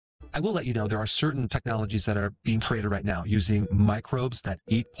I will let you know there are certain technologies that are being created right now using microbes that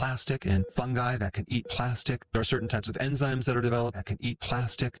eat plastic and fungi that can eat plastic. There are certain types of enzymes that are developed that can eat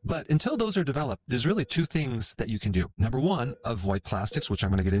plastic. But until those are developed, there's really two things that you can do. Number one, avoid plastics, which I'm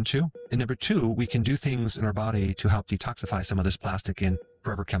going to get into. And number two, we can do things in our body to help detoxify some of this plastic in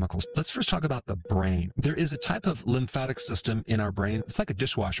forever chemicals. Let's first talk about the brain. There is a type of lymphatic system in our brain. It's like a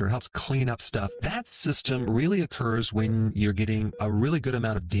dishwasher. It helps clean up stuff. That system really occurs when you're getting a really good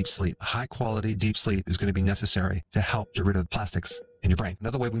amount of deep sleep. High quality deep sleep is going to be necessary to help get rid of plastics in your brain.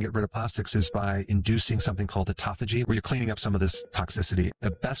 Another way we can get rid of plastics is by inducing something called autophagy, where you're cleaning up some of this toxicity.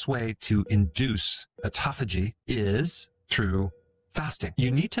 The best way to induce autophagy is through fasting.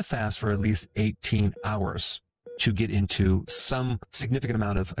 You need to fast for at least 18 hours to get into some significant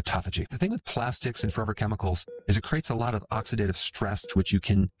amount of autophagy. The thing with plastics and forever chemicals is it creates a lot of oxidative stress, which you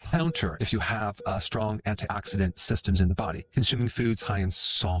can counter if you have strong antioxidant systems in the body. Consuming foods high in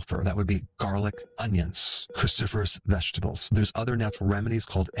sulfur, that would be garlic, onions, cruciferous vegetables. There's other natural remedies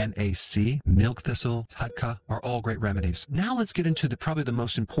called NAC, milk thistle, tudka, are all great remedies. Now let's get into probably the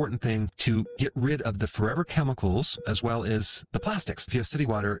most important thing to get rid of the forever chemicals as well as the plastics. If you have city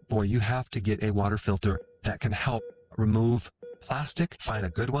water, boy, you have to get a water filter that can help remove plastic. Find a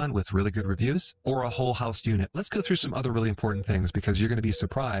good one with really good reviews, or a whole house unit. Let's go through some other really important things, because you're going to be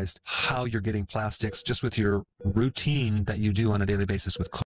surprised how you're getting plastics just with your routine that you do on a daily basis with clothes.